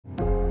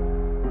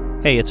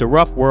Hey, it's a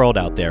rough world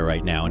out there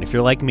right now, and if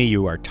you're like me,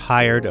 you are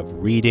tired of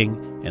reading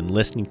and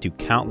listening to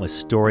countless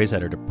stories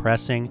that are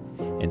depressing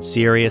and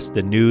serious.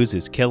 The news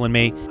is killing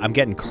me. I'm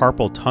getting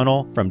carpal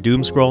tunnel from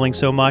doom scrolling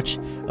so much.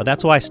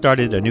 That's why I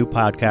started a new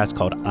podcast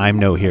called I'm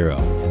No Hero.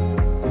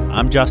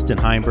 I'm Justin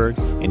Heinberg,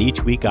 and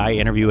each week I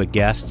interview a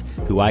guest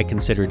who I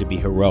consider to be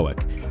heroic.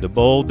 The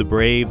bold, the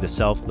brave, the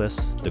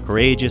selfless, the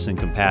courageous and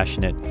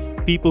compassionate.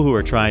 People who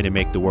are trying to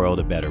make the world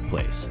a better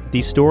place.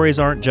 These stories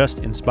aren't just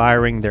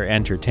inspiring, they're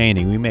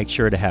entertaining. We make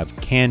sure to have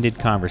candid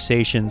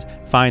conversations,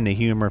 find the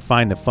humor,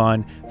 find the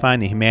fun,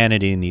 find the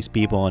humanity in these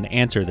people, and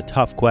answer the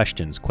tough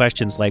questions.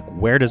 Questions like,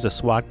 where does a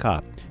SWAT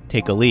cop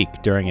take a leak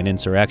during an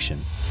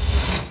insurrection?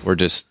 We're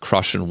just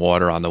crushing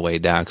water on the way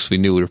down because we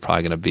knew we were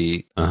probably going to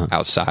be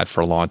outside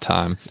for a long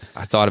time.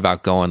 I thought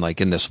about going like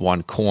in this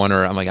one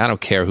corner. I'm like, I don't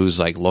care who's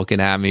like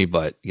looking at me,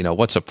 but you know,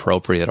 what's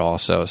appropriate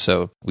also.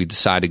 So we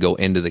decided to go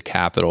into the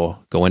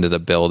Capitol, go into the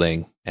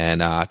building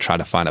and try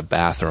to find a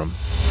bathroom.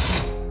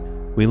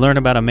 We learn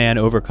about a man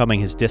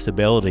overcoming his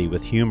disability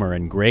with humor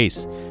and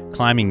grace,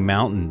 climbing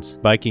mountains,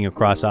 biking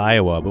across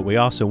Iowa, but we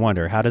also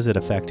wonder, how does it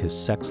affect his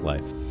sex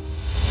life?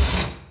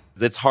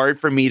 It's hard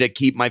for me to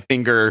keep my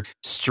finger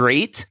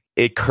straight.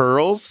 It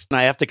curls, and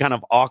I have to kind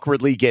of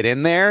awkwardly get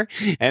in there.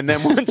 And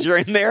then once you're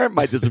in there,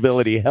 my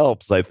disability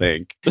helps, I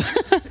think.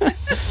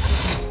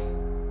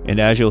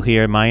 And as you'll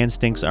hear, my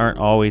instincts aren't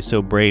always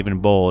so brave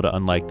and bold,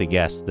 unlike the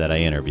guests that I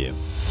interview.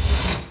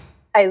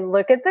 I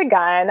look at the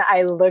gun,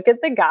 I look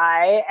at the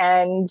guy,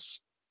 and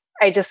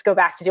I just go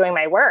back to doing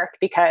my work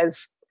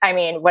because, I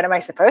mean, what am I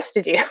supposed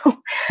to do?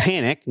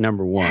 Panic,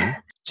 number one.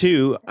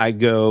 Two, I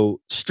go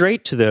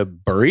straight to the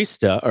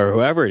barista or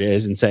whoever it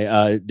is and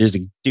say, there's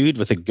a dude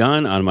with a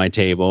gun on my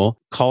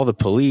table. Call the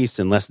police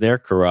unless they're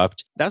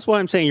corrupt. That's why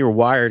I'm saying you're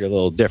wired a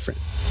little different.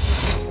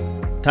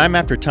 Time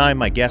after time,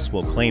 my guests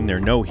will claim they're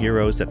no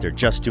heroes, that they're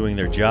just doing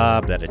their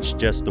job, that it's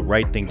just the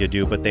right thing to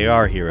do, but they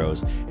are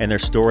heroes, and their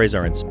stories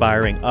are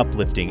inspiring,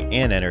 uplifting,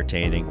 and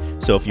entertaining.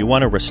 So if you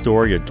want to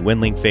restore your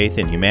dwindling faith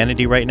in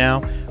humanity right now,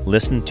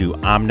 listen to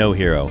I'm No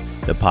Hero,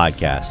 the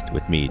podcast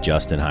with me,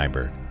 Justin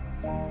Heinberg.